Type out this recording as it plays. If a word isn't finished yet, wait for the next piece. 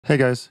Hey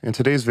guys, in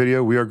today's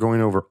video we are going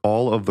over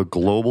all of the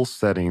global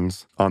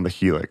settings on the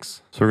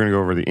Helix. So we're going to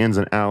go over the ins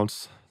and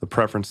outs, the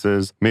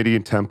preferences, MIDI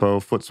and tempo,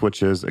 foot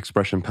switches,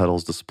 expression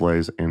pedals,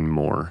 displays, and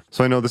more.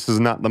 So I know this is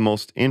not the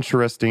most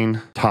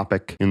interesting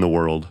topic in the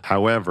world.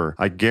 However,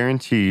 I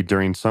guarantee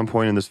during some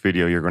point in this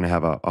video you're going to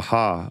have a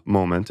aha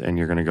moment and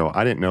you're going to go,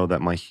 I didn't know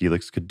that my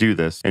Helix could do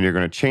this. And you're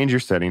going to change your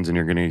settings and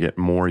you're going to get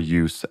more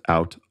use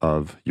out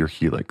of your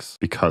Helix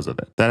because of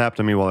it. That happened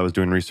to me while I was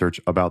doing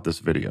research about this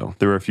video.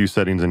 There were a few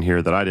settings in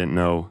here that I didn't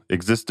know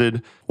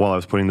existed while I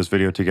was putting this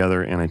video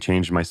together, and I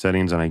changed my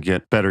settings and I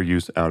get better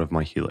use out of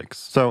my Helix.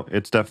 So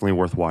it's definitely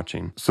worth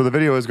watching. So the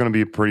video is going to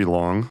be pretty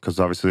long because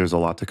obviously there's a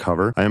lot to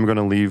cover. I am going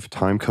to leave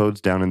time codes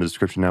down in the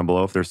description down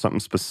below if there's something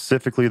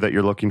specifically that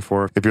you're looking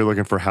for. If you're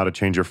looking for how to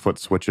change your foot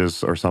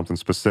switches or something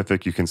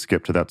specific, you can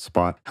skip to that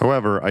spot.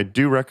 However, I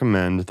do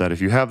recommend that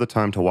if you have the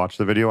time to watch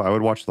the video, I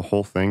would watch the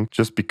whole thing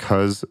just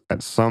because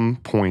at some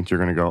point you're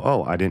going to go,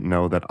 oh, I didn't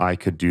know that I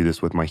could do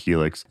this with my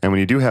Helix. And when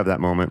you do have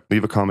that moment,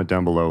 leave a comment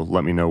down below.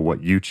 Let me know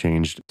what you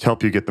changed to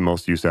help you get the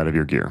most use out of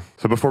your gear.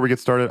 So before we get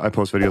started, I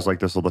post videos like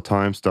this all the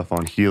time, stuff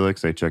on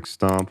Helix, HX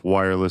Stomp,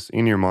 wireless,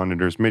 in-ear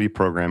monitors, MIDI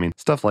programming,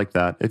 stuff like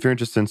that. If you're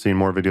interested in seeing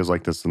more videos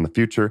like this in the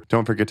future,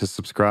 don't forget to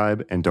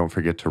subscribe and don't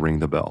forget to ring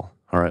the bell.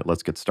 All right,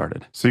 let's get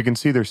started. So you can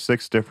see there's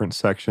 6 different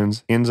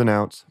sections: ins and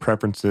outs,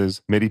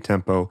 preferences, MIDI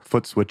tempo,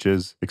 foot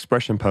switches,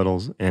 expression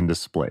pedals, and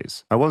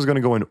displays. I was going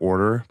to go in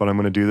order, but I'm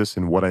going to do this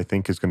in what I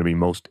think is going to be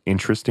most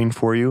interesting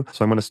for you.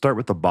 So I'm going to start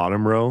with the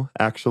bottom row,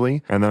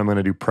 actually, and then I'm going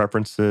to do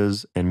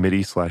preferences and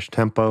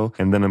MIDI/tempo,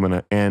 and then I'm going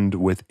to end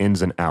with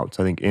ins and outs.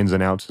 I think ins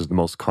and outs is the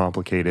most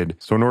complicated.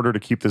 So in order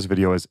to keep this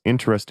video as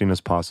interesting as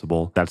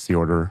possible, that's the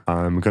order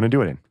I'm going to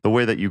do it in. The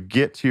way that you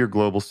get to your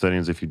global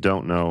settings, if you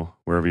don't know,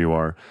 wherever you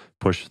are,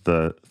 push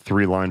the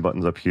 3 line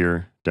buttons up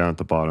here, down at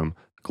the bottom,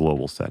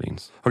 global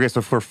settings. Okay,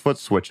 so for foot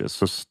switches,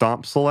 so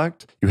Stomp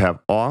Select, you have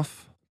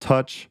off,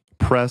 touch,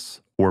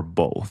 press, or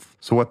both.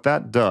 So what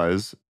that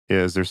does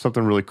is there's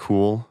something really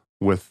cool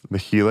with the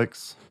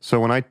Helix. So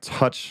when I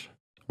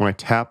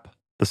tap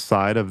the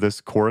side of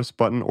this chorus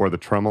button or the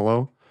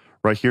tremolo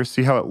right here,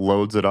 see how it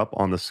loads it up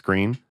on the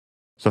screen?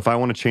 So if I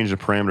want to change the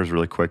parameters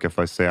really quick, if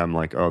I say I'm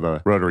like, oh,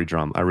 the rotary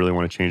drum, I really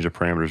want to change the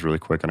parameters really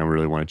quick and I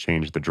really want to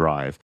change the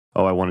drive.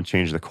 Oh, I want to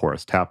change the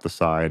chorus, tap the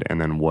side, and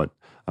then what?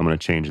 I'm going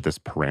to change this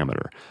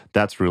parameter.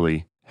 That's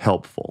really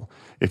helpful.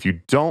 If you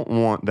don't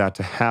want that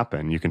to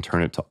happen, you can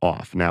turn it to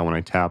off. Now, when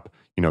I tap,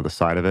 the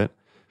side of it,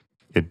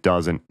 it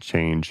doesn't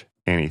change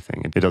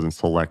anything. It doesn't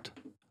select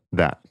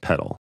that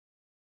pedal.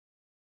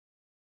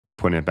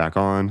 Putting it back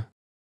on.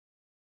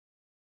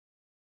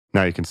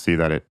 Now you can see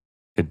that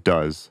it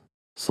does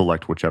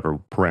select whichever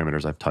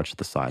parameters I've touched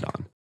the side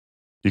on.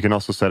 You can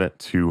also set it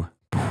to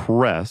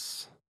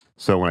press.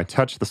 So when I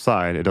touch the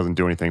side, it doesn't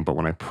do anything, but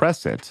when I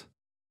press it,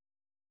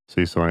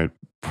 so when I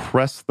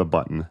press the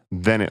button,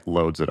 then it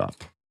loads it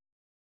up.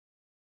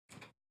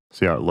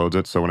 See how it loads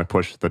it? So when I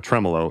push the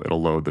tremolo,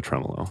 it'll load the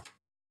tremolo,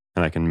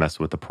 and I can mess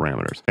with the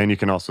parameters. And you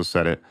can also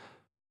set it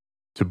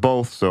to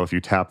both, so if you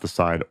tap the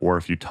side or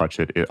if you touch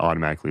it, it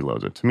automatically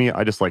loads it. To me,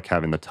 I just like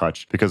having the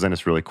touch because then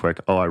it's really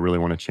quick. Oh, I really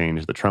want to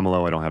change the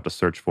tremolo. I don't have to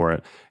search for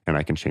it, and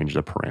I can change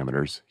the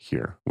parameters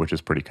here, which is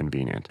pretty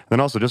convenient.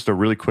 Then also just a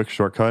really quick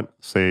shortcut.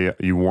 Say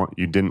you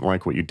didn't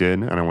like what you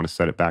did, and I want to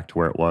set it back to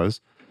where it was.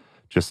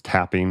 Just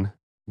tapping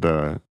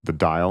the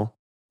dial.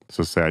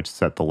 So say I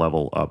set the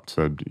level up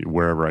to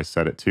wherever I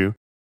set it to.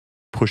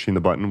 Pushing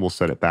the button will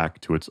set it back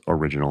to its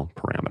original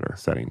parameter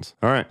settings.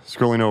 All right,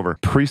 scrolling over.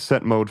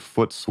 Preset mode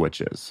foot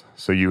switches.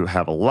 So you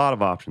have a lot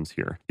of options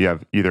here. You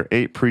have either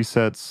 8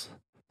 presets,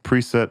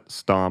 preset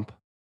stomp,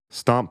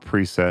 stomp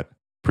preset,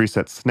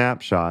 preset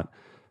snapshot,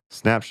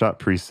 snapshot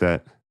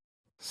preset,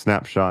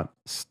 snapshot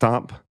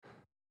stomp,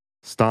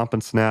 stomp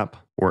and snap,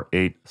 or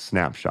 8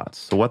 snapshots.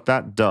 So what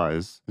that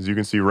does, as you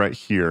can see right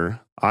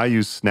here, I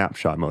use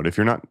snapshot mode. If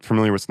you're not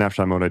familiar with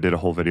snapshot mode, I did a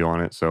whole video on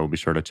it, so be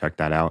sure to check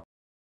that out.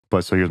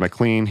 But so here's my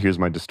clean, here's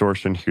my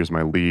distortion, here's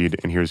my lead,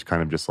 and here's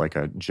kind of just like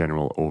a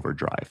general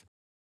overdrive.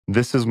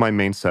 This is my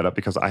main setup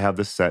because I have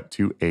this set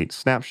to 8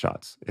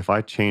 snapshots. If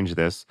I change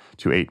this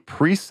to 8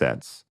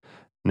 presets,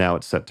 now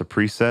it's set to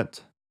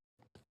preset.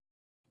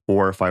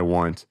 Or if I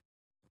want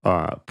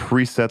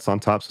presets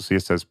on top, so see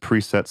it says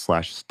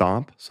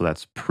preset/stomp, so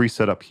that's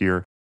preset up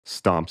here,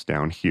 stomps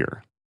down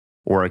here.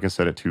 Or I can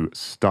set it to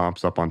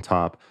stomps up on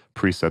top,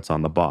 presets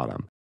on the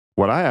bottom.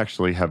 What I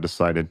actually have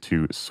decided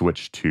to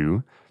switch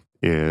to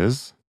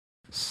is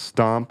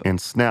stomp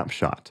and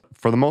snapshot.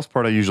 For the most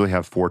part, I usually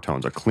have 4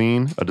 tones: a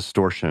clean, a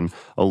distortion,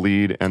 a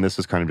lead, and this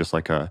is kind of just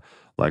like a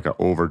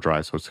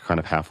overdrive, so it's kind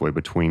of halfway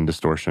between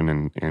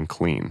distortion and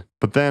clean.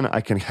 But then I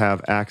can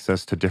have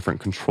access to different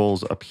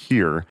controls up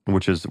here,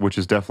 which is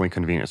definitely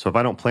convenient. So if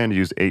I don't plan to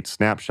use 8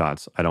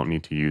 snapshots, I don't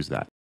need to use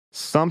that.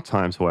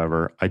 Sometimes,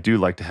 however, I do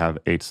like to have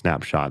 8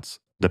 snapshots.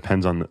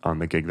 Depends on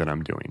the gig that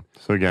I'm doing.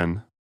 So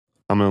again,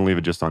 I'm going to leave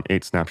it just on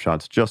 8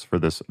 snapshots just for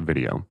this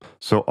video.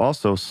 So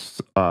also,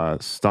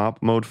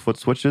 stop mode foot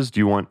switches.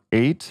 Do you want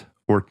 8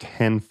 or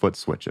 10 foot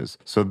switches.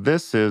 So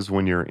this is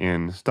when you're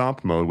in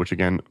stomp mode, which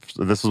again,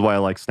 this is why I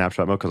like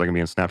snapshot mode, because I can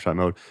be in snapshot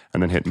mode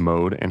and then hit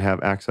mode and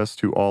have access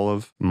to all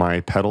of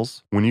my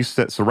pedals. When you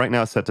set, so right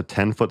now it's set to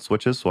 10 foot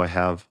switches. So I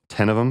have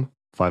 10 of them,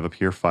 5 up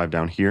here, 5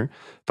 down here.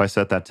 If I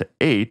set that to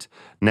 8,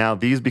 now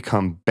these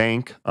become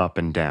bank up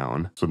and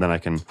down. So then I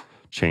can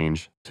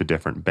change to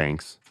different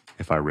banks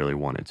if I really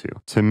wanted to.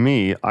 To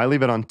me, I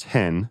leave it on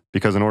 10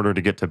 because in order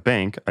to get to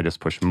bank, I just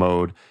push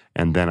mode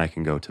and then I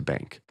can go to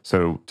bank.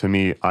 So to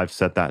me, I've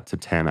set that to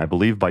 10. I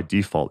believe by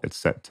default it's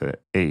set to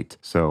 8.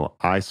 So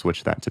I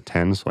switch that to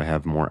 10 so I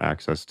have more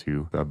access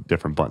to the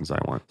different buttons I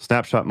want.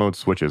 Snapshot mode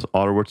switches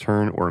auto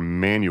return or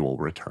manual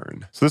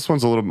return. So this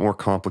one's a little bit more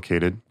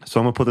complicated. So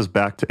I'm gonna put this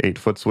back to 8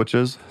 foot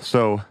switches.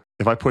 So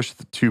if I push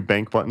the 2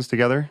 bank buttons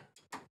together,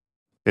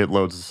 it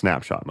loads the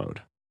snapshot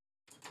mode.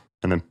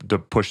 And then to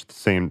push the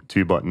same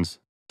 2 buttons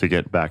to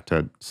get back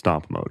to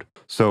stomp mode.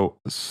 So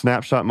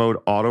snapshot mode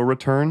auto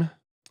return.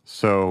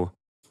 So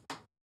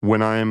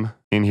when I'm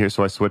in here,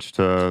 so I switch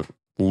to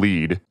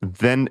lead,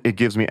 then it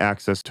gives me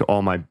access to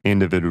all my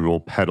individual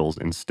pedals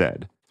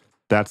instead.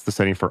 That's the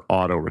setting for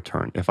auto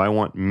return. If I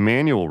want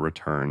manual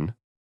return,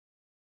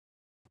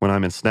 when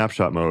I'm in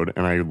snapshot mode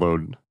and I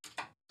load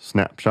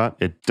snapshot,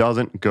 it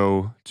doesn't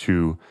go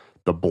to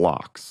the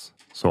blocks.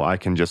 So I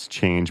can just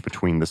change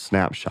between the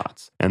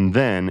snapshots. And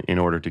then in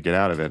order to get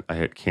out of it, I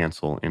hit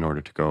cancel in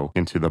order to go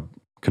into the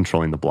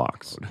controlling the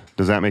blocks.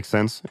 Does that make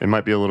sense? It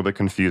might be a little bit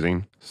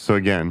confusing. So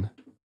again,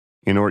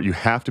 in order, you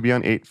have to be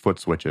on 8 foot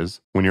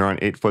switches. When you're on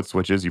 8 foot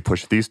switches, you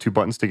push these 2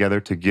 buttons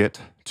together to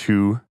get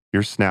to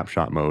your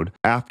snapshot mode.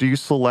 After you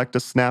select a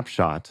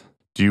snapshot,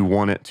 do you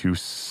want it to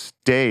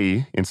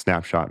stay in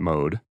snapshot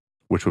mode,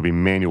 which would be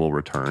manual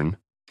return?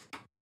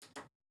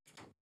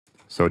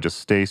 So it just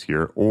stays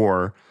here,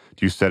 or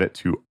do you set it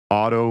to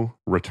auto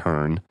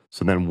return?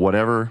 So then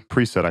whatever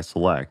preset I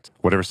select,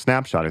 whatever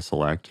snapshot I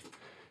select,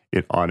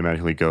 it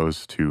automatically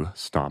goes to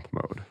stomp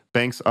mode.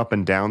 Banks up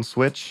and down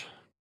switch.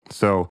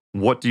 So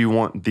what do you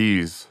want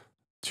these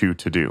two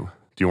to do?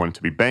 Do you want it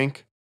to be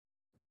bank?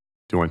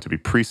 Do you want it to be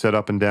preset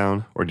up and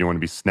down? Or do you want it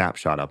to be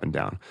snapshot up and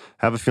down?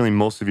 I have a feeling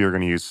most of you are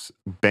going to use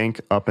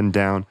bank up and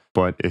down,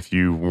 but if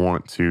you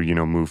want to,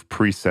 move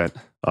preset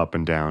up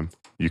and down,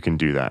 you can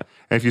do that.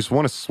 And if you just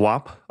want to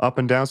swap up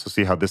and down, so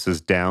see how this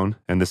is down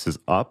and this is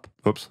up.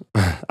 Oops.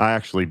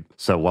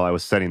 So while I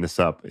was setting this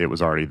up, it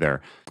was already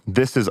there.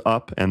 This is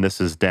up and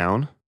this is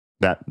down.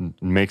 That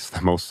makes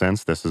the most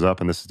sense. This is up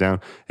and this is down.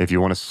 If you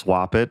want to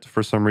swap it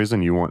for some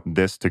reason, you want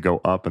this to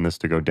go up and this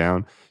to go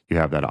down, you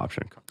have that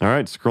option. All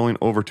right, scrolling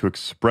over to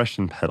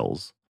expression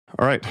pedals.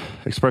 All right,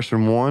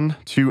 expression 1,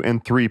 2,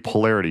 and 3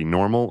 polarity,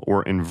 normal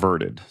or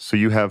inverted. So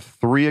you have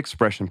 3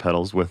 expression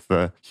pedals with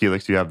the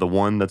Helix. You have the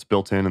one that's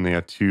built in and they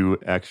have 2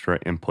 extra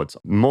inputs.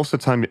 Most of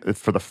the time,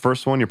 for the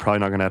first one, you're probably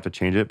not gonna have to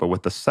change it, but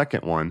with the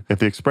second one, if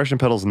the expression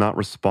pedal is not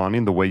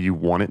responding the way you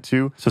want it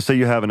to, so say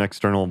you have an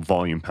external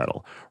volume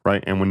pedal,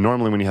 right? And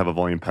normally when you have a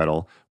volume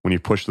pedal, when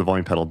you push the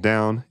volume pedal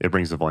down, it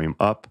brings the volume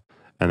up.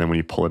 And then when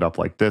you pull it up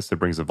like this, it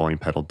brings the volume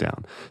pedal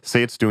down.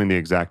 Say it's doing the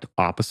exact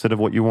opposite of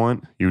what you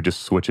want. You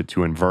just switch it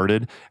to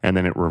inverted, and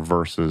then it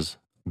reverses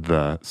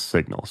the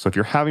signal. So if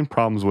you're having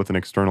problems with an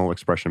external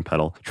expression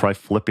pedal, try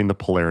flipping the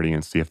polarity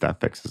and see if that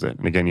fixes it.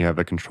 And again, you have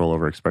the control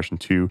over expression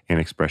 2 and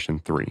expression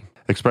 3.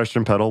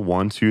 Expression pedal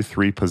 1, 2,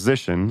 3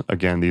 position.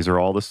 Again, these are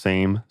all the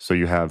same. So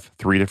you have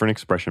 3 different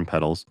expression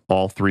pedals.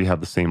 All 3 have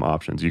the same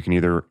options. You can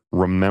either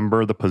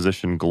remember the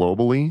position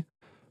globally,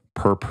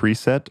 per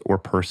preset, or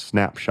per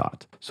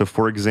snapshot. So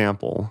for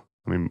example,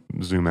 let me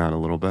zoom out a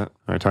little bit. All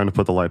right, time to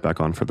put the light back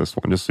on for this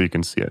one, just so you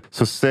can see it.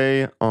 So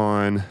say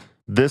on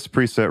this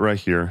preset right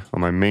here,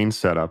 on my main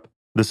setup,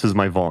 this is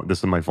my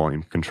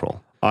volume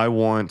control. I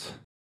want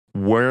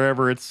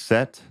wherever it's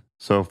set.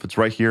 So if it's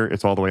right here,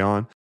 it's all the way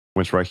on.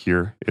 When it's right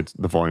here,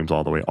 the volume's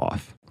all the way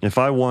off. If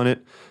I want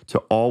it to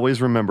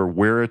always remember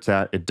where it's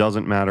at, it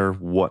doesn't matter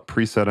what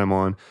preset I'm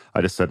on,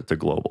 I just set it to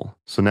global.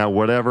 So now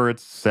whatever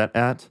it's set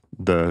at,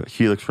 the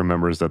Helix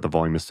remembers that the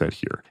volume is set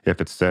here.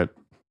 If it's set,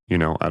 at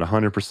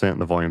 100%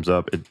 and the volume's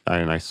up,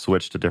 and I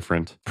switch to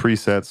different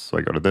presets, so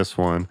I go to this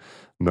one,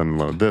 then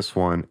load this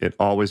one, it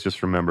always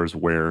just remembers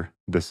where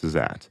this is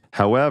at.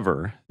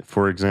 However,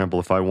 for example,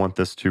 if I want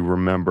this to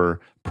remember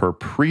per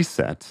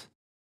preset,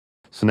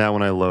 so now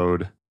when I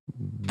load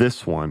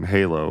this one,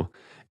 Halo,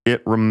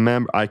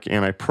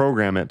 I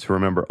program it to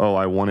remember,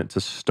 I want it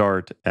to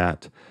start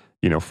at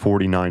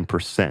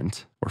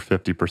 49% or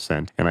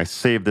 50%, and I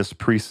save this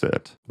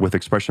preset with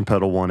expression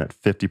pedal 1 at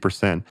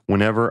 50%.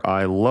 Whenever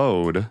I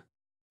load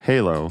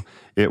Halo,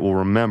 it will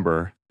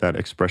remember that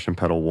expression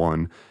pedal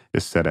 1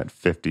 is set at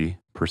 50%.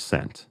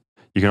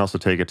 You can also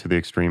take it to the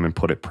extreme and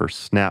put it per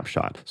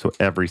snapshot. So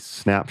every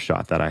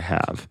snapshot that I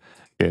have,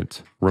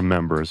 it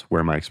remembers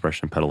where my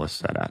expression pedal is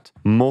set at.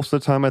 Most of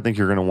the time, I think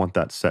you're going to want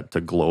that set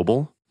to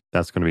global.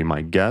 That's going to be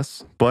my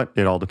guess, but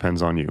it all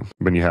depends on you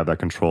when you have that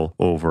control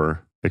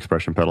over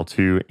expression pedal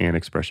 2 and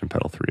expression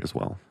pedal 3 as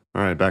well.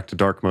 All right, back to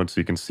dark mode so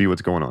you can see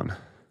what's going on.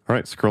 All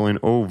right, scrolling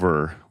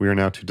over, we are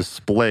now to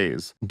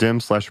displays.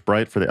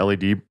 Dim/bright for the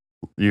LED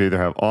you either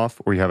have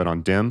off or you have it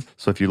on dim.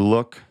 So if you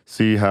look,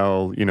 see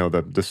how, you know,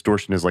 the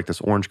distortion is like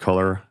this orange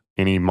color.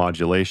 Any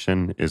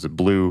modulation is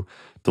blue,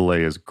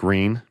 delay is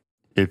green.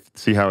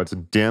 See how it's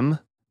dim,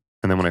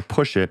 and then when I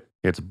push it,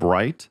 it's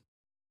bright.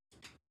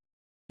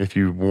 If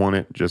you want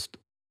it just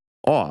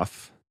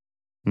off,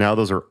 now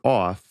those are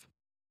off,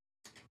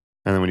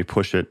 and then when you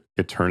push it,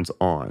 it turns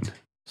on.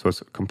 So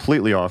it's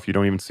completely off. You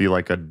don't even see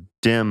like a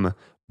dim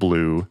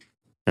blue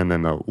and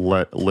then a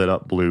lit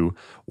up blue,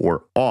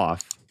 or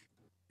off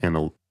and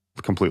a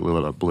completely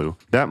lit up blue.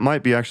 That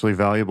might be actually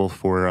valuable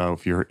for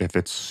if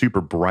it's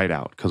super bright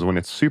out, because when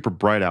it's super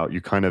bright out,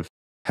 you kind of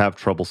have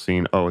trouble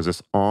seeing, oh, is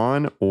this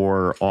on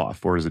or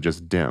off, or is it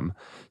just dim?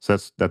 So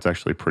that's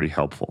actually pretty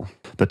helpful.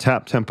 The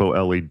tap tempo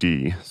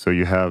LED. So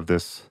you have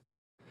the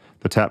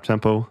tap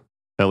tempo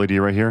LED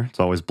right here. It's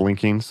always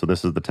blinking. So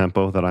this is the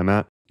tempo that I'm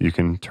at. You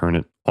can turn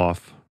it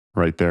off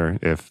right there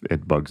if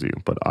it bugs you,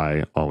 but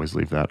I always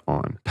leave that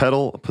on.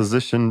 Pedal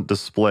position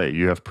display.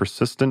 You have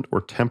persistent or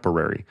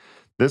temporary.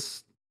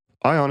 This,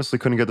 I honestly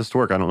couldn't get this to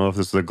work. I don't know if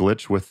this is a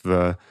glitch with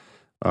the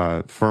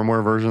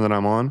firmware version that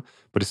I'm on,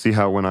 but to see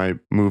how when I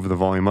move the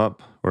volume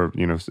up, or,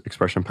 you know,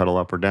 expression pedal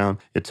up or down,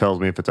 it tells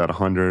me if it's at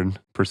 100%,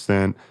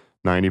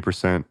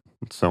 90%,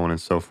 so on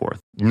and so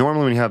forth.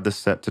 Normally when you have this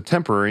set to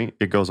temporary,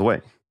 it goes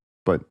away,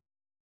 but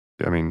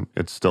I mean,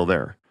 it's still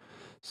there.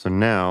 So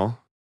now,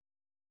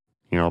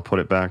 you know, I'll put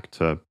it back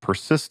to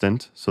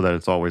persistent so that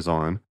it's always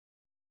on.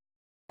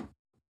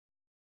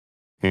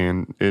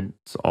 And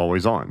it's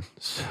always on.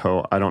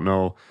 So I don't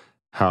know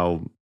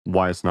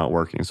why it's not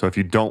working. So if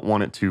you don't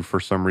want it to,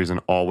 for some reason,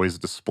 always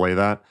display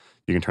that,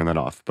 you can turn that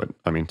off. But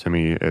I mean, to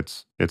me,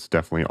 it's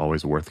definitely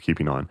always worth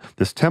keeping on.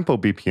 This tempo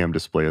BPM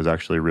display is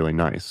actually really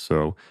nice.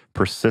 So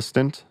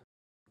persistent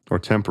or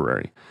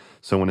temporary.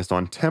 So when it's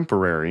on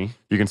temporary,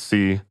 you can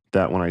see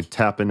that when I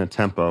tap into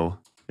tempo,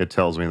 it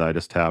tells me that I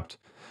just tapped,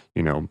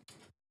 you know,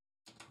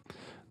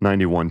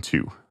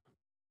 91.2,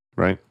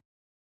 right?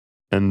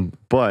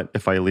 But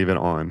if I leave it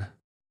on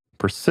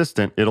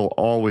persistent, it'll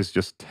always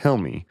just tell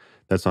me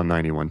that's on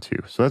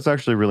 91.2. So that's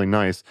actually really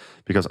nice,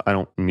 because I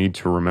don't need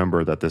to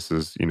remember that this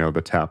is, you know,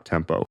 the tap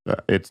tempo.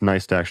 It's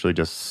nice to actually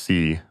just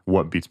see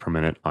what beats per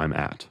minute I'm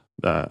at.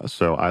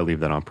 So I leave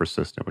that on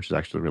persistent, which is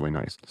actually really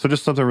nice. So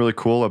just something really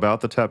cool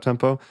about the tap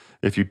tempo.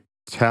 If you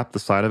tap the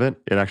side of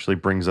it, it actually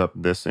brings up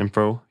this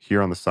info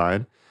here on the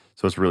side.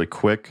 So it's really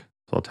quick.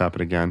 So I'll tap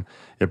it again.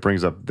 It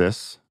brings up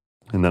this,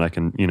 and then I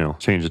can, you know,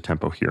 change the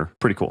tempo here.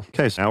 Pretty cool.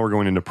 Okay, so now we're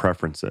going into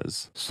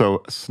preferences.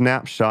 So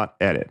snapshot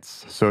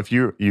edits. So if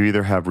you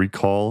either have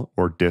recall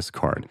or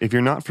discard. If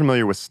you're not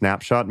familiar with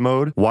snapshot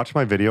mode, watch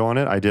my video on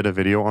it. I did a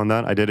video on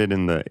that. I did it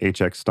in the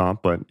HX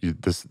Stomp, but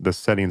the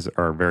settings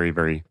are very,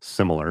 very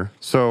similar.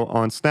 So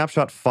on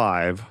snapshot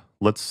 5,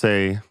 let's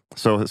say,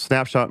 so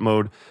snapshot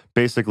mode,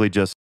 basically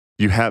just,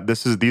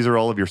 these are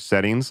all of your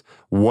settings.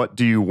 What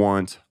do you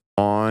want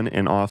on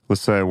and off?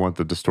 Let's say I want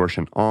the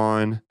distortion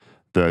on,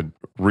 the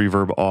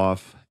reverb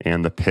off,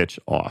 and the pitch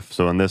off.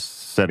 So in this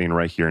setting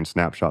right here in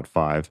snapshot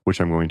 5, which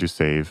I'm going to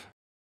save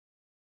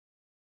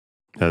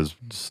as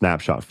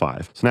snapshot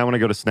 5. So now when I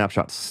go to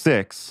snapshot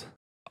 6,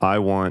 I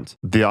want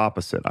the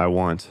opposite. I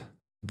want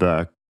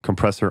the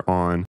compressor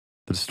on,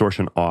 the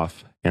distortion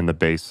off, and the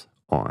bass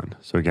on.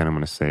 So again, I'm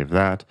going to save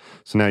that.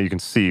 So now you can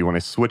see when I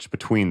switch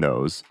between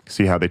those,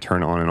 see how they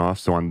turn on and off.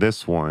 So on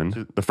this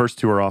one, the first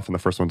two are off and the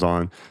first one's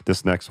on.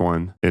 This next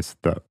one, it's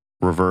the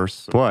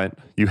reverse. But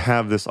you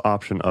have this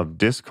option of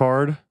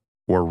discard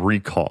or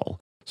recall.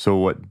 So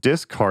what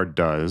discard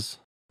does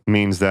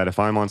means that if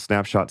I'm on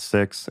snapshot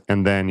 6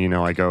 and then, you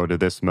know, I go to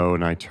this mode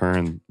and I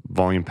turn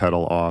volume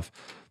pedal off,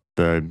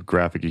 the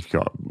graphic, you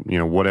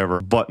know, whatever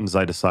buttons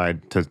I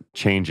decide to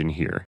change in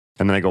here,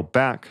 and then I go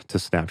back to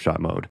snapshot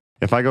mode.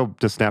 If I go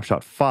to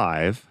snapshot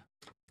 5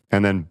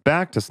 and then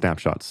back to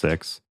snapshot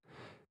 6,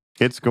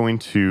 it's going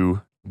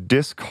to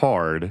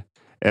discard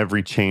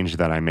every change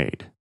that I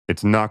made.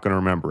 It's not going to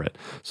remember it.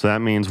 So that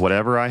means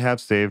whatever I have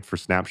saved for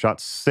snapshot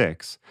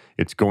 6,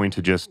 it's going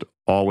to just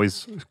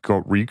always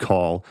go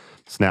recall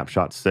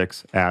snapshot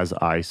 6 as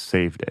I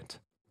saved it.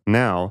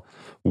 Now,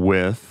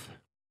 with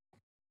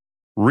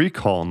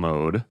recall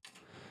mode,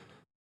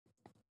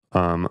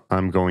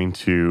 I'm going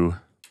to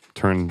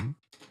turn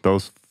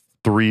those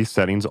 3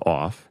 settings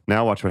off.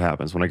 Now watch what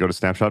happens. When I go to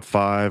snapshot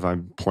 5,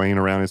 I'm playing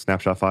around in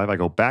snapshot 5. I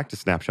go back to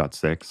snapshot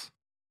 6.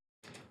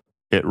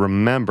 It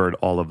remembered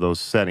all of those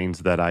settings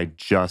that I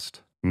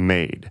just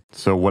made.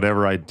 So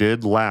whatever I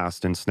did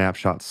last in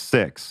snapshot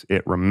 6,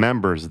 it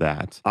remembers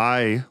that.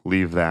 I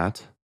leave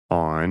that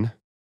on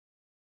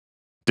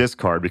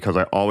discard because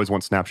I always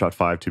want snapshot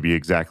 5 to be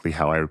exactly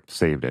how I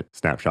saved it.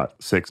 Snapshot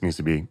 6 needs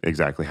to be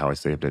exactly how I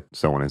saved it,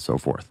 so on and so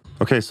forth.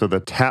 Okay, so the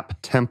tap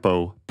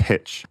tempo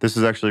pitch. This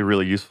is actually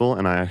really useful,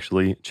 and I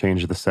actually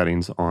changed the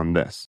settings on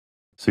this.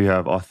 So you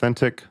have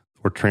authentic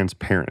or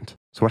transparent.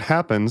 So what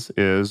happens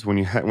is when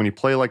you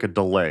play like a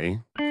delay,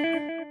 so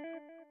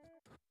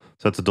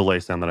that's a delay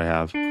sound that I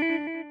have.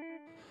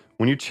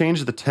 When you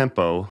change the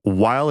tempo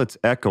while it's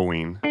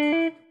echoing,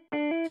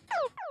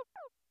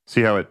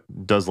 See how it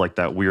does like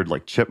that weird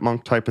like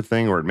chipmunk type of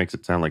thing, or it makes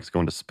it sound like it's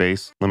going to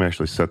space? Let me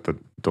actually set the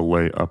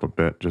delay up a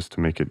bit just to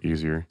make it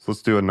easier. So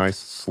let's do a nice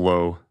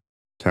slow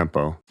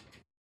tempo.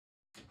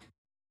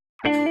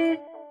 See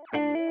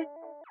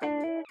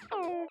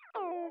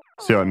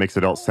how it makes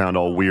it all sound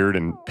all weird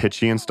and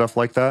pitchy and stuff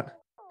like that?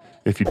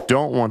 If you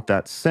don't want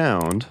that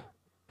sound,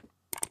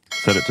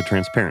 set it to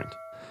transparent.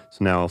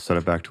 So now I'll set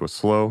it back to a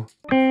slow.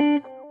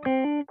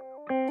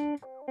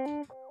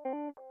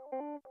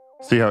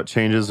 See how it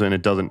changes and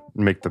it doesn't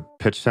make the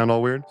pitch sound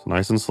all weird? It's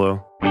nice and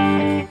slow.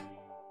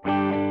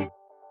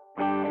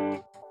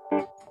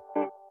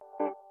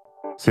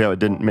 See how it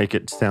didn't make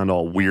it sound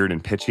all weird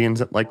and pitchy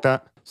and like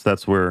that? So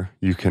that's where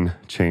you can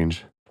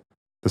change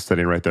the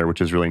setting right there,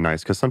 which is really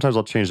nice, because sometimes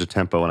I'll change the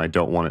tempo and I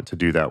don't want it to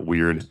do that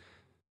weird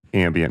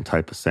ambient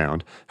type of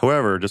sound.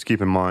 However, just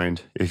keep in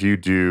mind, if you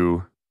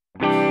do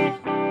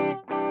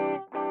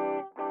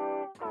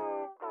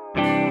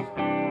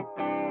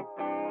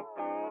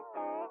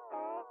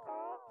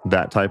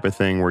that type of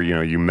thing where, you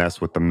know, you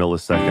mess with the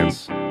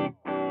milliseconds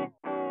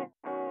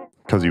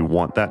because you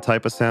want that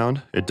type of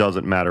sound, it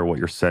doesn't matter what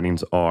your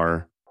settings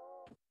are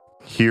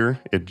here,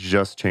 it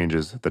just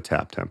changes the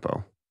tap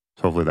tempo.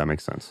 So hopefully that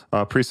makes sense.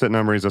 Preset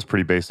numbers, that's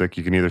pretty basic.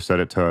 You can either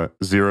set it to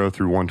 0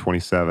 through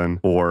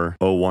 127 or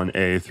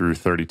 01A through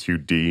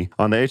 32D.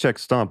 On the HX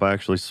Stomp, I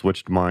actually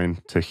switched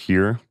mine to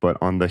here, but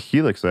on the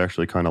Helix, I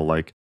actually kind of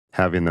like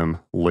having them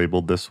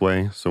labeled this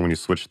way. So when you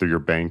switch through your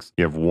banks,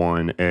 you have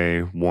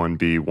 1A,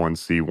 1B,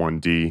 1C,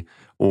 1D,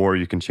 or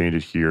you can change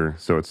it here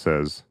so it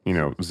says, you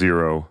know,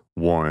 0,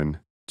 1,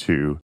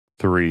 2,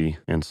 3,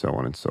 and so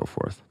on and so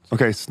forth.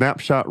 Okay,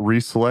 Snapshot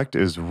Reselect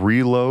is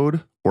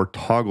reload or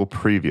toggle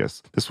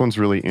previous. This one's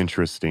really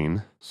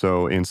interesting.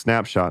 So in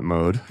snapshot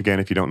mode, again,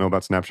 if you don't know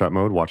about snapshot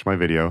mode, watch my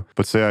video.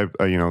 But say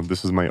you know,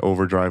 this is my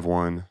overdrive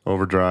one,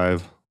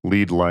 overdrive,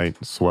 lead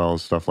light,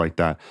 swells, stuff like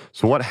that.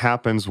 So what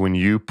happens when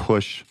you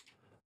push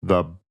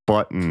the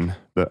button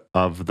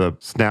of the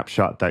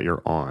snapshot that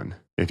you're on?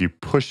 If you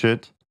push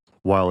it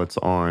while it's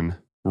on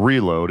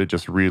reload, it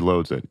just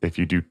reloads it. If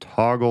you do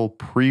toggle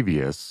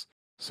previous,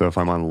 so if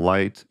I'm on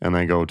light and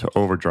I go to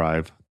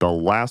overdrive, the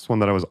last one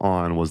that I was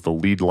on was the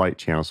lead light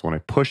channel. So when I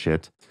push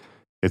it,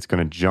 it's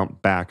going to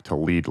jump back to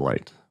lead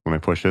light. When I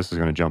push this, it's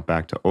going to jump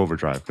back to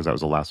overdrive because that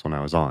was the last one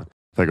I was on.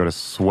 If I go to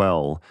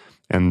swell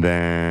and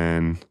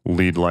then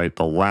lead light,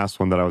 the last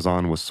one that I was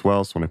on was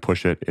swell. So when I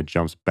push it, it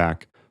jumps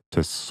back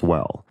to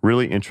swell.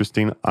 Really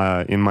interesting.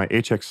 In my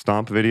HX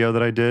Stomp video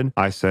that I did,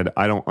 I said,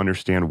 I don't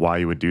understand why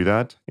you would do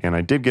that. And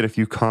I did get a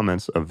few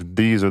comments of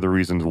these are the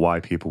reasons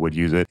why people would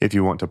use it. If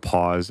you want to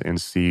pause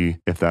and see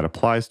if that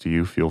applies to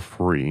you, feel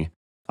free.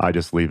 I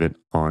just leave it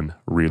on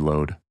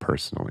reload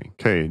personally.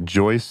 Okay,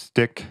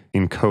 joystick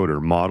encoder,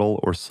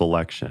 model or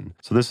selection.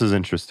 So this is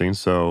interesting.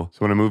 So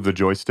when I move the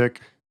joystick,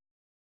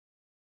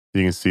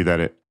 you can see that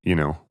it, you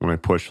know, when I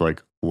push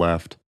like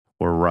left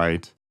or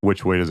right,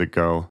 which way does it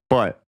go?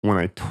 But when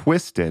I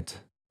twist it,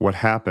 what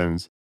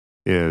happens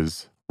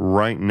is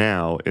right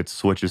now it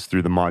switches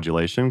through the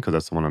modulation because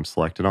that's the one I'm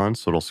selected on.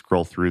 So it'll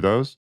scroll through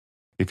those.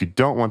 If you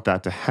don't want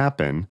that to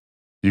happen,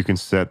 you can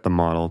set the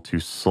model to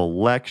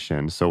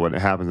selection. So what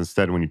happens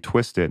instead when you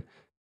twist it,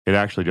 it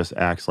actually just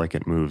acts like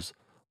it moves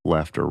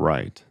left or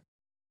right.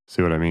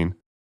 See what I mean?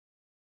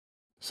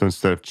 So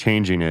instead of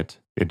changing it,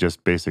 it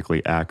just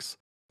basically acts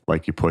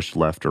like you push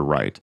left or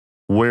right.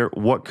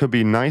 What could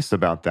be nice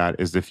about that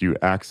is if you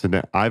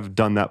I've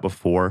done that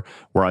before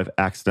where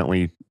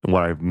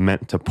I've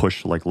meant to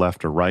push like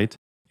left or right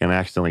and I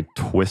accidentally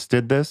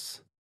twisted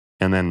this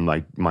and then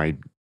like my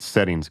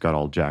settings got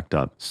all jacked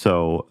up.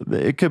 So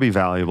it could be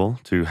valuable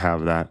to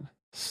have that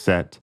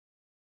set.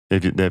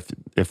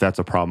 If that's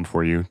a problem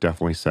for you,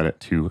 definitely set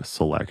it to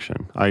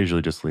selection. I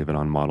usually just leave it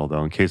on model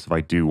though, in case if I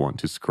do want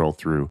to scroll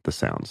through the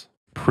sounds.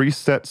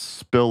 Preset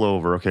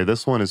spillover. Okay,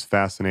 this one is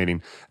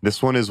fascinating.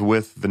 This one is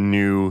with the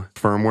new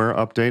firmware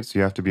updates.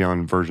 You have to be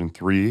on version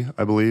 3,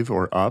 I believe,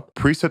 or up.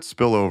 Preset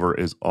spillover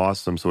is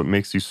awesome. So it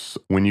makes you,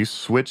 when you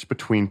switch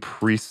between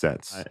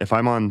presets, if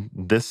I'm on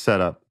this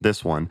setup,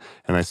 this one,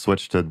 and I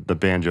switch to the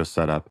banjo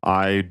setup,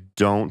 I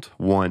don't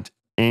want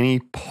any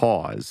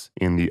pause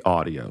in the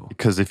audio.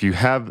 Because if you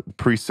have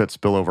preset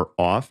spillover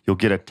off, you'll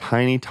get a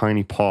tiny,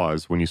 tiny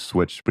pause when you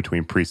switch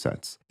between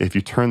presets. If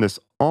you turn this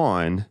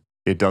on,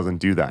 it doesn't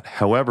do that.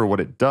 However,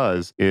 what it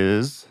does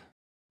is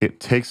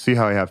it takes, see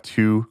how I have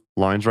 2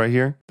 lines right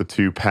here, the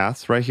 2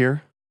 paths right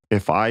here.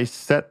 If I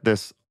set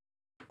this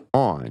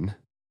on,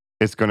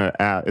 it's gonna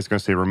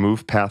say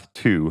remove path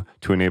 2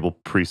 to enable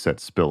preset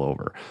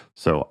spillover.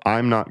 So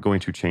I'm not going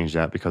to change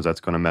that because that's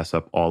gonna mess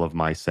up all of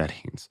my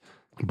settings.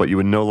 But you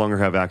would no longer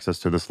have access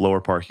to this lower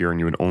part here and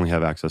you would only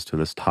have access to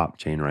this top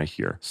chain right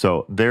here.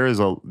 So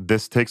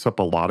this takes up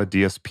a lot of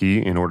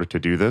DSP in order to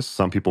do this.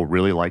 Some people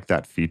really like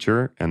that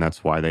feature and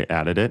that's why they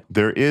added it.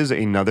 There is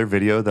another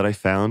video that I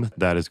found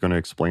that is going to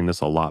explain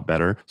this a lot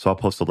better. So I'll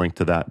post a link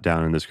to that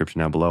down in the description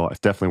down below. It's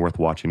definitely worth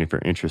watching if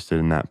you're interested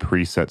in that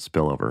preset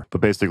spillover.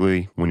 But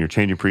basically, when you're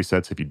changing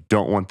presets, if you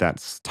don't want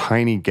that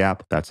tiny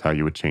gap, that's how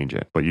you would change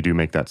it. But you do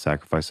make that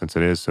sacrifice since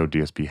it is so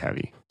DSP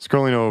heavy.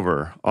 Scrolling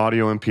over,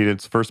 audio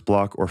impedance, first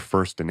block or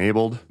first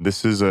enabled.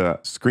 This is a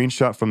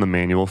screenshot from the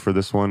manual for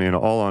this one. In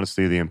all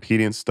honesty, the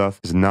impedance stuff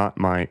is not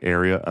my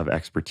area of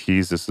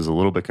expertise. This is a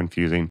little bit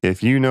confusing.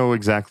 If you know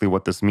exactly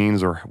what this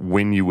means or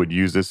when you would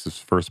use this as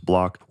first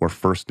block or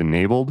first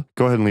enabled,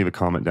 go ahead and leave a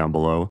comment down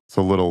below. It's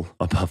a little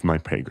above my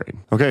pay grade.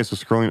 Okay, so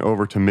scrolling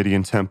over to MIDI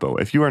and tempo.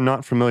 If you are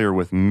not familiar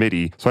with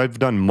MIDI, so I've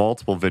done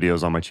multiple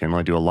videos on my channel.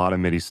 I do a lot of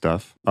MIDI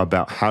stuff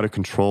about how to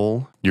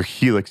control your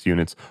Helix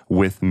units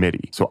with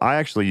MIDI. So I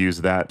actually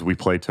use that. We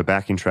play to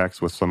backing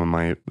tracks with some of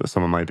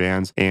my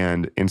bands,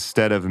 and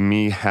instead of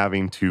me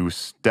having to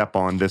step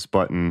on this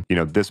button, you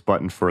know, this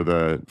button for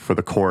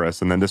the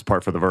chorus, and then this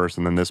part for the verse,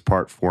 and then this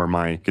part for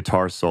my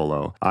guitar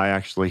solo, I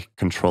actually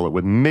control it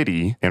with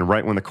MIDI. And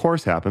right when the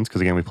chorus happens,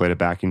 because again we play to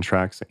backing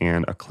tracks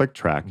and a click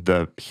track,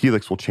 the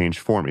Helix will change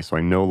for me. So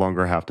I no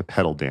longer have to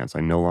pedal dance.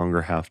 I no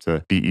longer have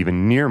to be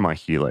even near my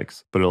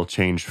Helix, but it'll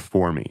change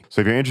for me.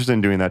 So if you're interested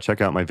in doing that,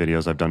 check out my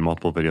videos. I've done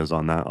multiple videos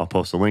on that. I'll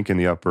post a link in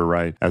the upper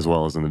right as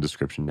well as in the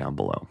description down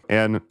below.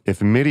 And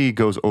if MIDI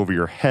goes over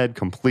your head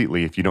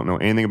completely, if you don't know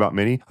anything about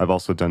MIDI, I've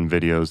also done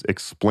videos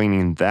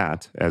explaining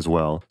that as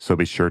well. So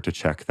be sure to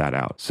check that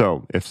out.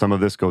 So if some of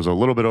this goes a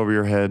little bit over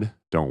your head,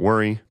 don't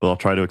worry, but I'll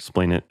try to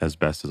explain it as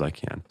best as I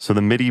can. So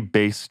the MIDI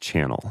bass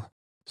channel.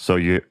 So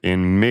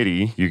in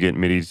MIDI, you get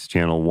MIDI's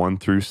channel 1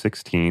 through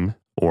 16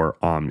 or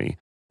Omni.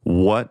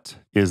 What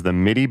is the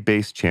MIDI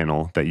bass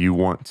channel that you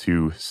want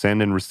to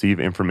send and receive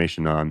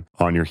information on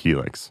your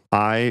Helix?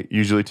 I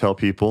usually tell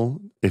people,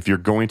 if you're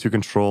going to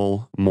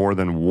control more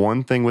than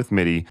one thing with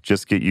MIDI,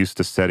 just get used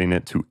to setting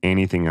it to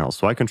anything else.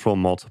 So I control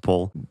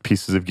multiple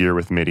pieces of gear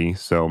with MIDI.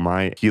 So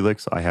my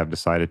Helix, I have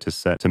decided to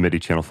set to MIDI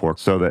channel 4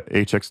 so that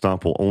HX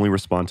Stomp will only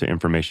respond to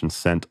information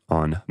sent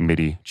on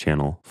MIDI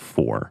channel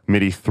 4.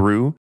 MIDI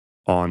through,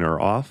 on or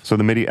off. So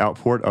the MIDI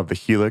output of the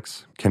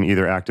Helix can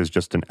either act as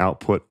just an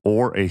output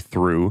or a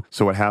through.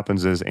 So what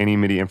happens is any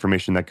MIDI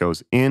information that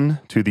goes in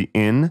to the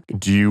in,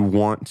 do you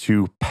want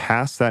to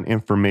pass that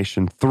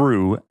information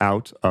through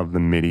out of the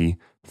MIDI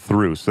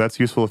through? So that's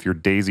useful if you're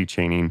daisy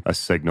chaining a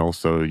signal.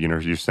 So, you know,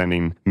 you're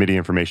sending MIDI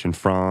information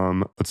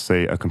from, let's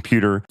say, a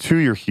computer to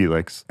your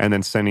Helix and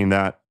then sending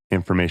that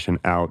information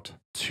out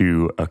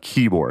to a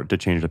keyboard to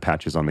change the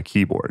patches on the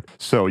keyboard.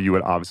 So you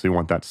would obviously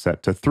want that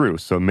set to through.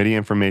 So MIDI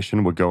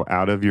information would go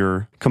out of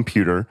your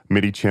computer.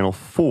 MIDI channel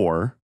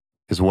 4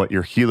 is what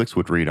your Helix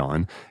would read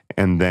on.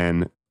 And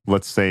then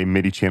let's say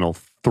MIDI channel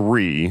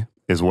 3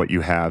 is what you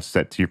have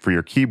set to for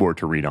your keyboard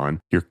to read on.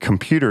 Your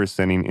computer is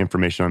sending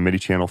information on MIDI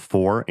channel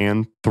 4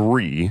 and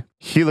 3.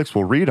 Helix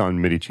will read on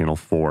MIDI channel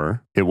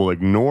 4. It will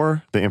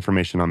ignore the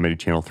information on MIDI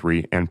channel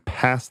 3 and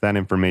pass that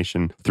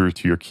information through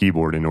to your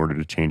keyboard in order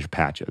to change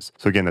patches.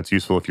 So again, that's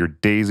useful if you're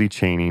daisy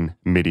chaining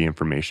MIDI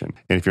information.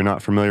 And if you're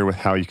not familiar with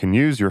how you can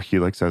use your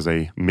Helix as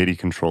a MIDI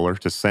controller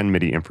to send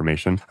MIDI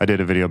information, I did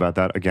a video about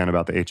that, again,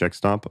 about the HX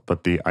Stomp,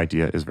 but the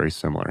idea is very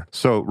similar.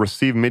 So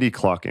receive MIDI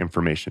clock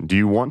information. Do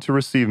you want to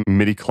receive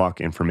MIDI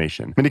clock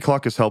information? MIDI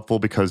clock is helpful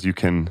because you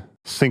can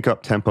sync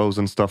up tempos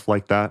and stuff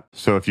like that.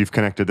 So if you've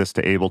connected this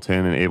to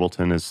Ableton and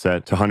Ableton is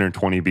set to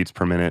 120 beats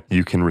per minute,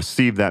 you can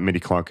receive that MIDI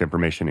clock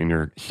information and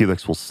your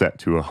Helix will set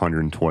to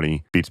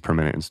 120 beats per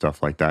minute and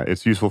stuff like that.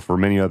 It's useful for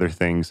many other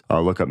things.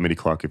 Look up MIDI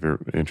clock if you're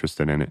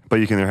interested in it.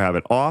 But you can either have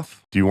it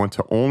off. Do you want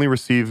to only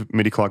receive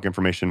MIDI clock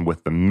information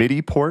with the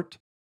MIDI port?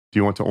 Do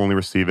you want to only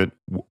receive it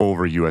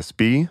over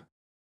USB?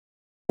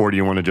 Or do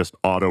you want to just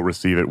auto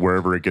receive it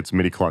wherever it gets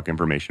MIDI clock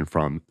information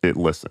from? It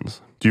listens.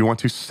 Do you want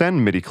to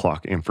send MIDI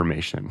clock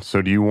information?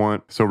 So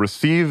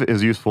receive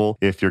is useful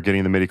if you're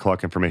getting the MIDI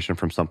clock information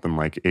from something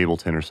like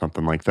Ableton or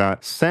something like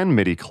that. Send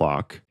MIDI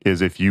clock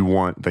is if you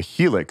want the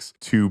Helix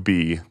to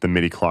be the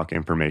MIDI clock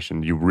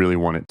information. You really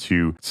want it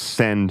to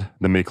send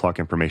the MIDI clock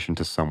information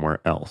to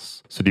somewhere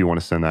else. So do you want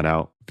to send that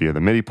out via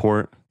the MIDI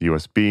port,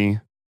 USB,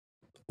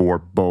 or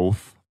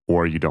both?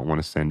 Or you don't want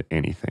to send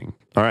anything.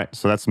 All right,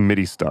 so that's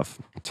MIDI stuff.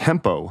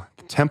 Tempo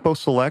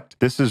select.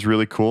 This is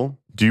really cool.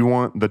 Do you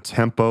want the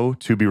tempo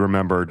to be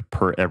remembered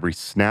per every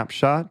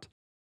snapshot,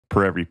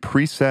 per every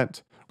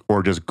preset,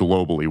 or just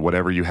globally,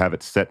 whatever you have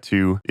it set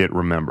to, it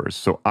remembers?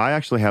 So I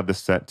actually have this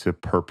set to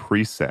per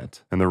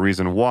preset. And the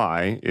reason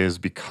why is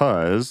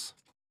because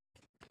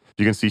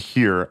you can see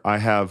here, I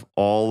have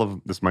all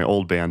of, this is my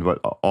old band, but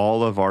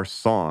all of our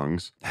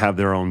songs have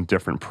their own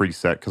different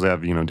preset because I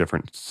have, you know,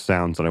 different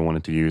sounds that I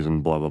wanted to use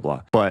and blah, blah,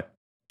 blah. But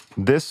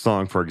this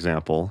song, for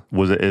example,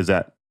 is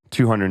at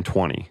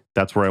 220.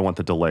 That's where I want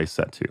the delay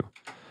set to.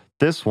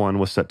 This one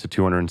was set to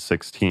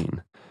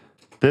 216.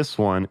 This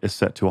one is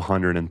set to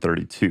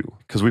 132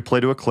 because we play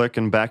to a click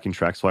and backing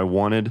track. So I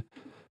wanted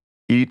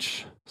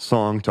each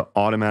song to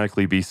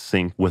automatically be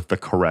synced with the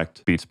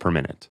correct beats per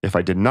minute. If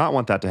I did not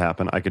want that to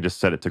happen, I could just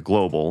set it to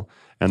global,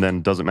 and then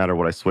it doesn't matter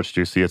what I switch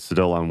to. See, it's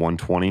still on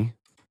 120.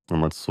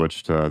 And let's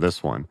switch to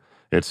this one.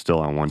 It's still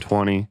on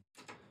 120.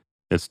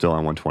 It's still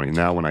on 120.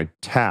 Now when I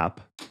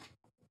tap,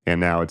 and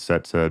now it's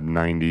set to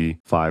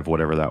 95,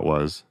 whatever that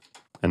was,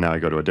 and now I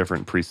go to a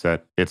different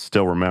preset, it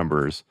still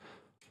remembers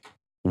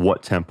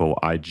what tempo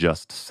I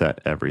just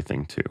set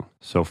everything to.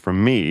 So for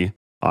me,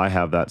 I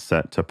have that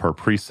set to per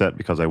preset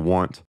because I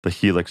want the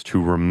Helix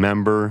to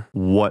remember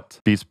what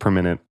beats per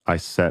minute I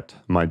set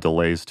my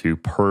delays to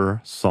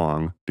per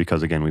song,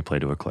 because again, we play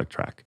to a click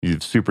track.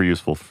 It's super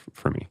useful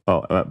for me.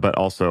 Oh, but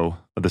also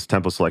this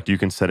tempo select, you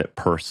can set it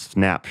per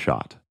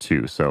snapshot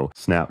too. So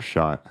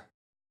snapshot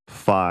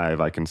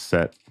 5, I can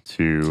set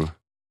to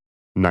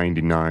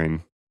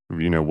 99,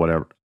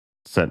 whatever.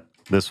 Set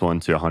this one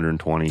to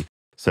 120.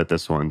 Set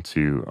this one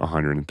to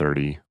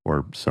 130,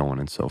 or so on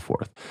and so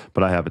forth.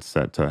 But I have it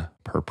set to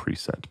per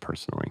preset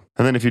personally.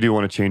 And then if you do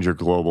want to change your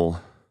global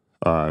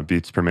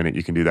beats per minute,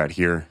 you can do that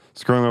here.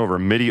 Scrolling over,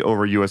 MIDI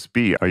over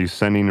USB. Are you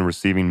sending and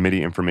receiving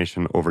MIDI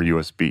information over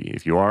USB?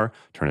 If you are,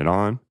 turn it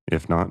on.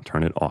 If not,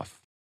 turn it off.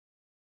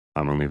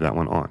 I'm going to leave that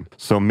one on.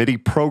 So MIDI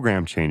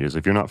program changes.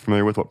 If you're not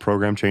familiar with what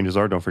program changes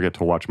are, don't forget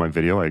to watch my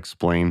video. I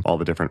explain all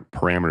the different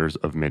parameters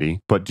of MIDI.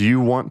 But do you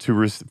want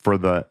to for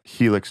the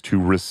Helix to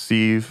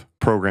receive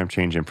program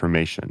change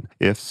information?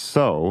 If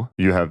so,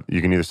 you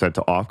can either set it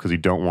to off because you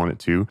don't want it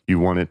to. You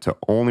want it to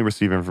only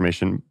receive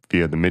information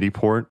via the MIDI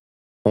port,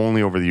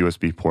 only over the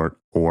USB port,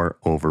 or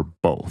over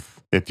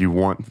both. If you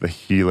want the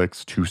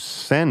Helix to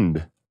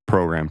send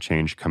program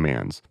change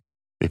commands,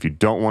 if you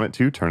don't want it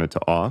to, turn it to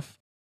off.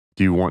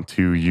 Do you want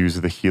to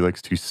use the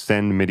Helix to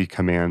send MIDI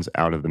commands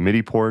out of the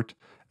MIDI port,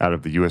 out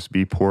of the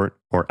USB port,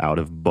 or out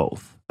of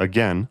both?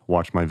 Again,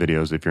 watch my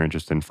videos if you're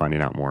interested in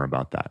finding out more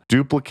about that.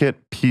 Duplicate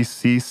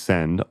PC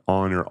send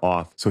on or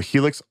off. So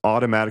Helix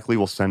automatically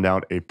will send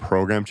out a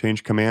program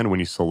change command when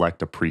you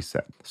select a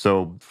preset.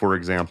 So for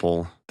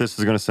example, this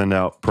is going to send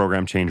out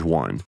program change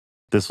 1.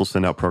 This will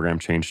send out program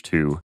change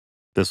 2.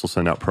 This will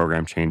send out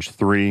program change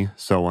 3,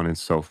 so on and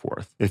so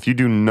forth. If you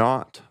do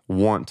not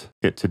want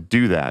it to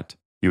do that,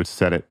 you would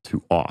set it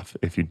to off.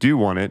 If you do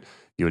want it,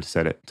 you would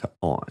set it to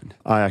on.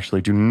 I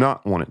actually do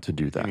not want it to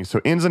do that. So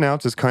ins and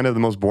outs is kind of the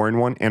most boring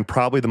one and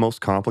probably the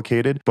most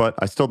complicated, but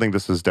I still think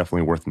this is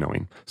definitely worth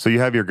knowing. So you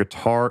have your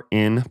guitar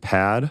in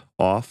pad,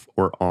 off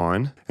or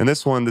on. And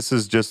this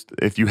is just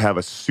if you have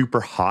a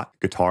super hot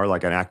guitar,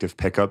 like an active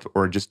pickup,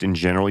 or just in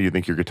general, you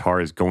think your guitar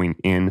is going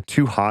in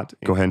too hot,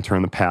 go ahead and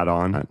turn the pad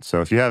on.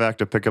 So if you have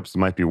active pickups, it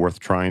might be worth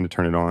trying to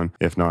turn it on.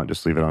 If not,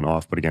 just leave it on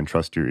off. But again,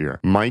 trust your ear.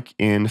 Mic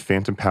in,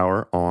 phantom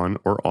power on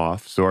or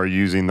off. So are you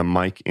using the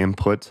mic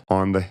input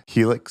on the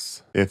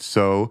Helix? If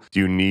so, do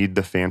you need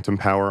the phantom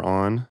power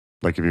on?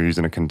 Like if you're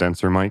using a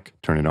condenser mic,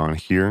 turn it on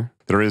here.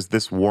 There is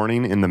this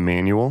warning in the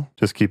manual.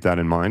 Just keep that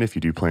in mind if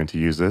you do plan to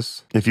use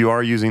this. If you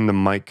are using the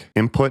mic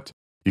input,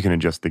 you can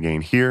adjust the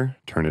gain here,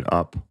 turn it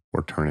up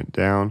or turn it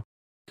down.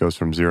 Goes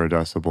from 0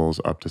 decibels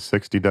up to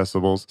 60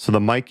 decibels. So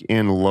the mic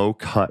in low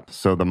cut.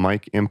 So the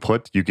mic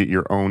input, you get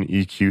your own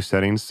EQ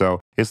settings.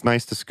 So it's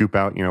nice to scoop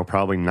out,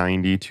 probably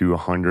 90 to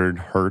 100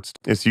 hertz.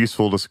 It's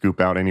useful to scoop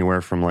out anywhere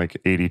from like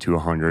 80 to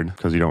 100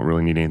 because you don't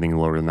really need anything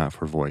lower than that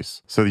for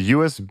voice. So the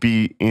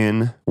USB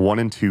in 1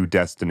 and 2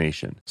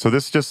 destination. So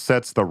this just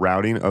sets the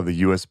routing of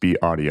the USB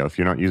audio. If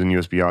you're not using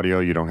USB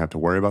audio, you don't have to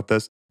worry about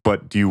this.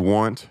 But do you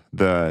want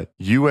the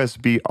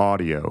USB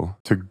audio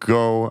to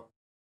go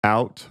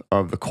out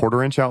of the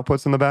 1/4-inch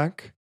outputs in the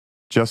back,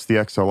 just the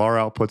XLR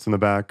outputs in the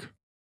back,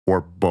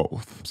 or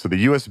both? So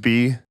the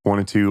USB 1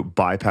 and 2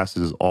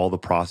 bypasses all the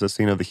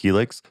processing of the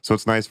Helix. So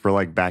it's nice for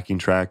like backing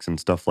tracks and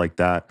stuff like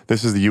that.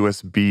 This is the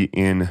USB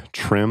in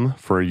trim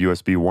for a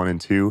USB 1 and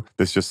 2.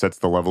 This just sets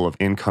the level of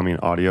incoming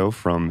audio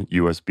from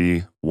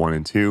USB 1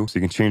 and 2. So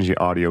you can change the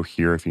audio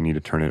here if you need to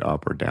turn it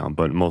up or down,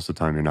 but most of the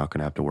time you're not going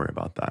to have to worry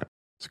about that.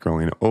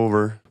 Scrolling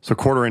over. So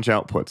 1/4-inch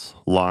outputs,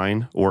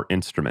 line or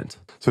instrument.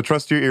 So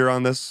trust your ear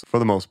on this for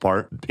the most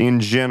part. In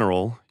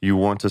general, you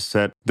want to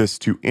set this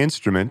to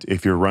instrument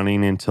if you're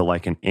running into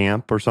like an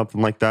amp or something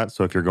like that.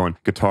 So if you're going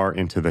guitar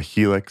into the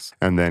Helix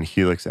and then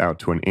Helix out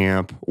to an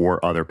amp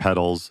or other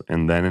pedals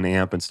and then an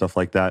amp and stuff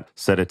like that,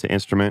 set it to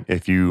instrument.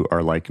 If you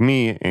are like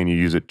me and you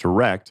use it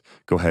direct,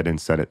 go ahead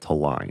and set it to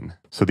line.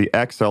 So the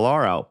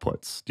XLR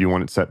outputs, do you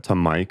want it set to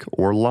mic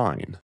or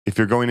line? If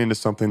you're going into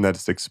something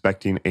that's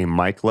expecting a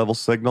mic level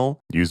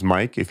signal, use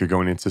mic. If you're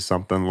going into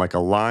something like a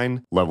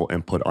line level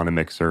input on a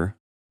mixer,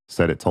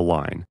 set it to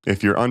line.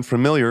 If you're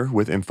unfamiliar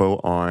with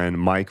info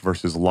on mic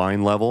versus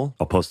line level,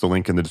 I'll post a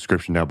link in the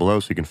description down below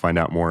so you can find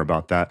out more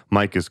about that.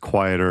 Mic is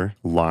quieter,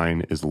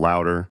 line is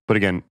louder. But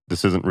again,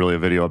 this isn't really a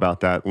video about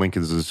that. Link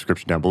is in the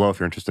description down below. If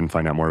you're interested in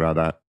finding out more about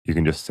that, you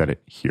can just set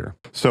it here.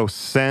 So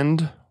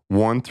send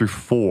 1 through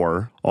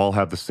 4 all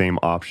have the same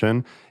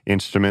option,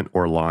 instrument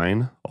or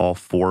line. All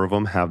 4 of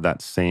them have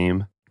that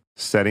same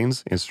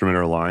settings, instrument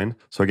or line.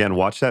 So again,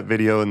 watch that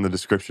video in the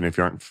description if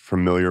you aren't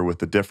familiar with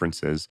the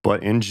differences.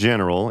 But in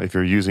general, if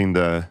you're using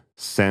the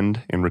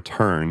send and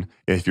return,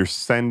 if you're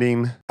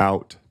sending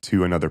out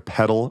to another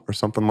pedal or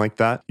something like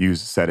that,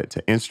 set it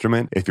to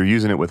instrument. If you're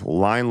using it with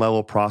line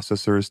level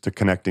processors to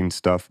connecting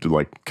stuff to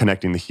like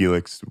connecting the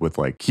Helix with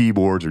like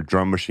keyboards or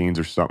drum machines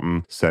or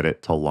something, set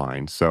it to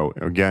line. So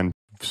again,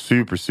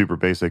 super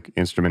basic.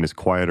 Instrument is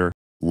quieter,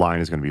 line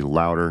is going to be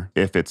louder.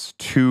 If it's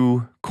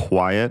too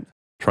quiet,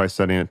 try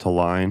setting it to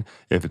line.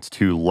 If it's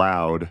too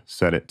loud,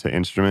 set it to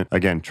instrument.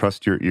 Again,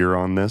 trust your ear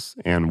on this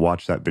and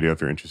watch that video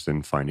if you're interested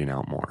in finding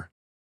out more.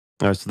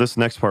 All right, so this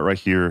next part right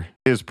here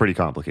is pretty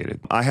complicated.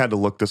 I had to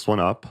look this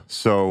one up.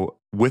 So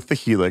with the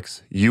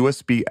Helix,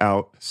 USB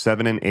out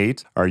 7 and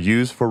 8 are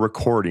used for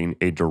recording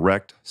a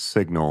direct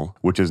signal,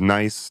 which is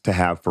nice to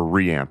have for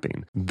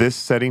reamping. This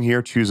setting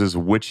here chooses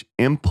which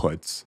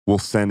inputs will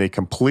send a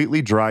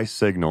completely dry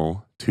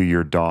signal to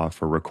your DAW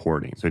for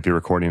recording. So if you're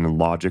recording in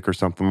Logic or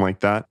something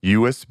like that,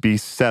 USB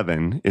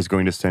 7 is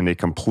going to send a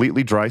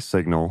completely dry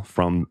signal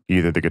from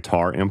either the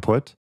guitar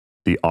input,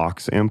 the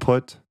aux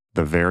input,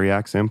 the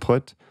Variax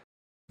input,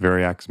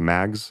 Variax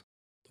mags,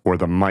 or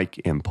the mic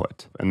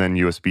input. And then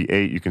USB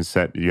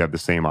 8, you have the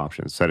same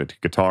options. Set it to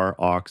guitar,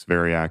 aux,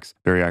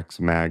 Variax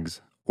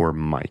mags, or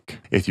mic.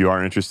 If you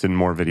are interested in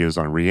more videos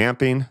on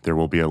reamping, there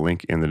will be a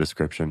link in the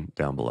description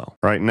down below.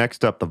 All right,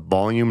 next up, the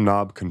volume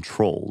knob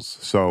controls.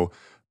 So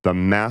the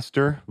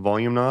master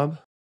volume knob,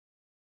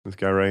 this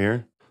guy right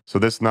here. So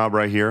this knob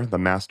right here, the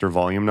master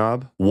volume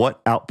knob,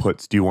 what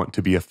outputs do you want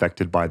to be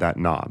affected by that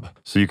knob?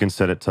 So you can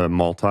set it to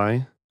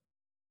multi,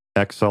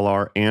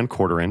 XLR, and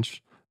quarter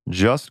inch,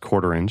 just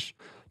quarter inch,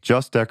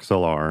 just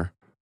XLR,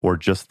 or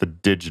just the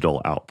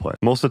digital output.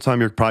 Most of the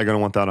time, you're probably going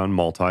to want that on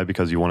multi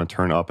because you want to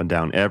turn up and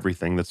down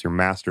everything. That's your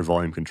master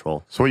volume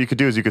control. So what you could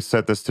do is you could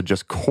set this to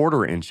just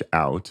quarter inch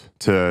out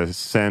to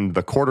send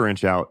the quarter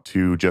inch out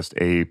to just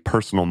a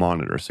personal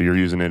monitor. So you're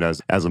using it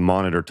as a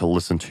monitor to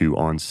listen to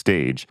on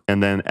stage.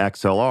 And then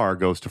XLR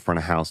goes to front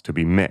of house to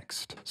be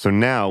mixed. So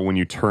now when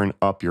you turn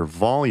up your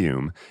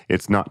volume,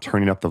 it's not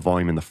turning up the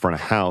volume in the front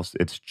of house.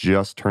 It's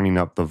just turning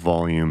up the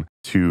volume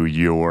to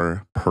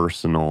your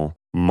personal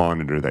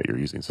monitor that you're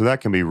using. So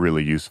that can be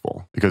really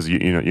useful because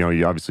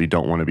you obviously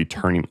don't want to be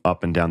turning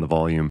up and down the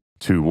volume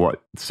to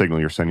what signal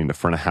you're sending to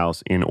front of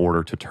house in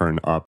order to turn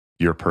up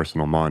your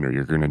personal monitor.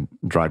 You're going to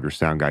drive your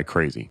sound guy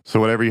crazy. So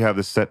whatever you have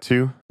this set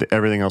to,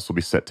 everything else will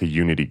be set to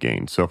unity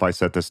gain. So if I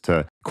set this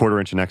to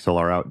quarter inch and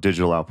XLR out,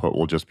 digital output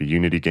will just be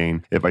unity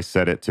gain. If I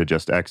set it to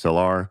just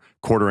XLR,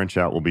 quarter inch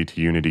out will be to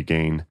unity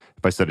gain.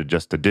 If I set it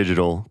just to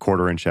digital,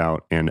 quarter inch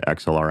out and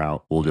XLR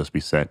out will just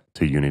be set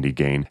to unity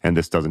gain. And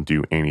this doesn't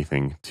do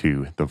anything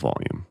to the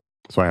volume.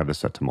 So I have this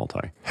set to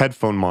multi.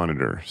 Headphone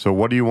monitor. So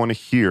what do you want to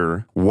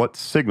hear? What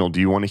signal do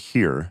you want to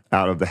hear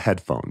out of the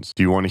headphones?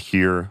 Do you want to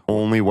hear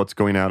only what's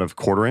going out of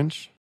quarter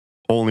inch?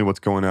 Only what's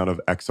going out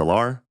of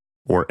XLR?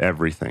 Or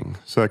everything?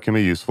 So that can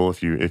be useful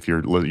if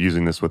you're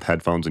using this with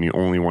headphones and you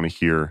only want to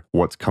hear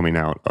what's coming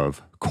out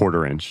of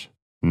quarter inch,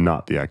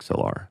 not the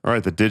XLR. All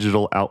right, the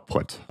digital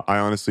output. I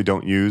honestly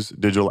don't use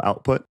digital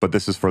output, but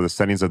this is for the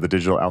settings of the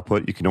digital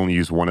output. You can only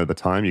use one at a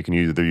time. You can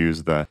either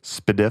use the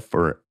SPDIF,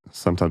 or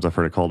sometimes I've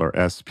heard it called our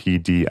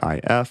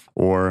SPDIF,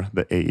 or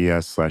the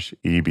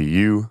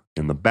AES/EBU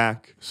in the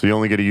back. So you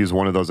only get to use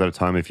one of those at a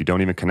time. If you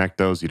don't even connect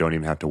those, you don't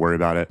even have to worry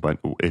about it. But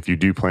if you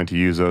do plan to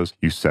use those,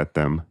 you set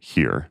them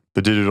here.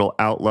 The digital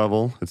out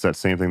level, it's that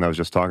same thing that I was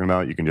just talking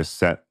about. You can just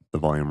set the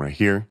volume right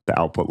here, the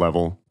output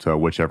level to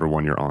whichever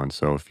one you're on.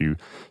 So if you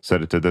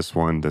set it to this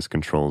one, this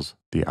controls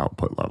the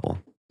output level.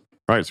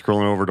 All right,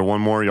 scrolling over to one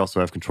more, you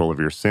also have control of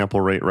your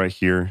sample rate right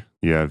here.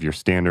 You have your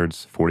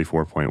standards,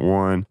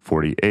 44.1,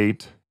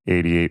 48,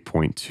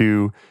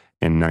 88.2,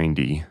 and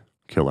 90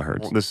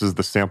 kilohertz. This is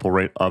the sample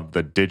rate of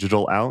the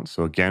digital out.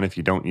 So again, if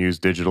you don't use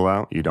digital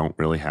out, you don't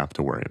really have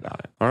to worry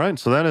about it. All right,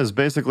 so that is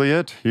basically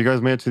it. You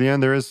guys made it to the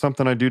end. There is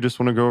something I do just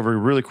want to go over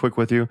really quick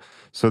with you.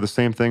 So the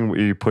same thing where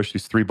you push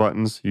these 3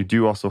 buttons, you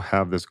do also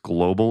have this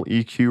global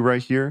EQ right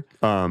here.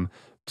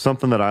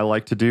 Something that I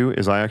like to do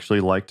is I actually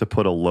like to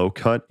put a low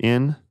cut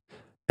in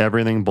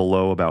everything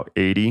below about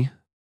 80.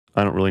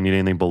 I don't really need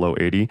anything below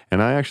 80.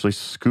 And I actually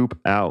scoop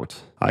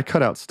out. I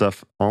cut out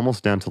stuff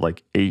almost down to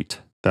like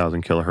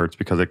 8,000 kilohertz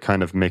because it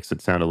kind of makes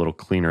it sound a little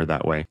cleaner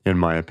that way, in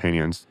my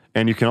opinions.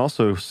 And you can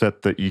also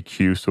set the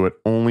EQ so it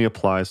only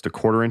applies to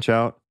quarter inch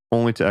out,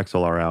 only to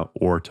XLR out,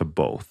 or to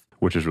both,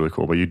 which is really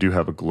cool. But you do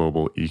have a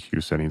global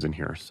EQ settings in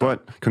here.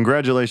 But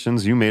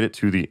congratulations, you made it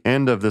to the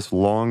end of this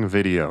long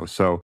video.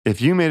 So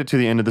if you made it to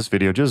the end of this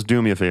video, just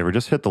do me a favor,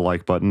 just hit the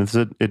like button.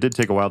 It did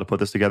take a while to put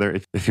this together.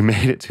 If you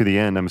made it to the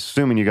end, I'm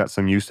assuming you got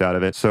some use out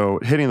of it. So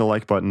hitting the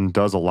like button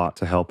does a lot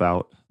to help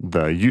out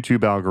the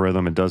YouTube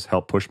algorithm. It does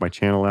help push my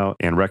channel out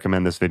and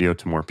recommend this video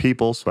to more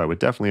people, so I would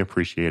definitely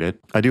appreciate it.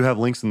 I do have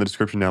links in the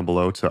description down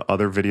below to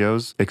other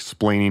videos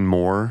explaining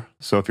more.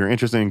 So if you're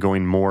interested in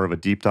going more of a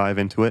deep dive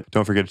into it,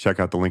 don't forget to check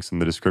out the links in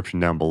the description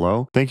down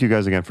below. Thank you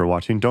guys again for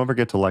watching. Don't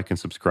forget to like and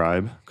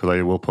subscribe because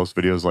I will post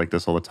videos like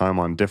this all the time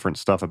on different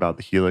stuff about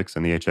the Helix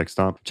and the HX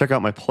Stomp. Check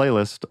out my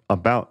playlist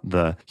about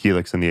the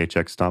Helix and the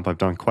HX Stomp. I've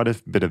done quite a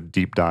bit of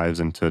deep dives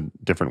into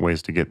different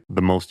ways to get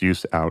the most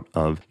use out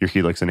of your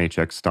Helix and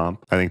HX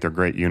Stomp. I think they're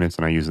great units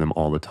and I use them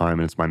all the time,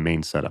 and it's my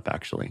main setup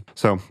actually.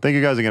 So thank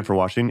you guys again for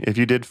watching. If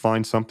you did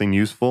find something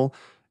useful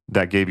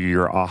that gave you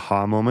your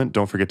aha moment,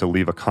 don't forget to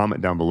leave a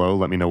comment down below.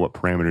 Let me know what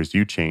parameters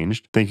you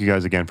changed. Thank you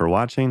guys again for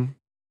watching.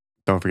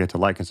 Don't forget to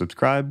like and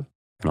subscribe,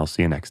 and I'll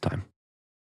see you next time.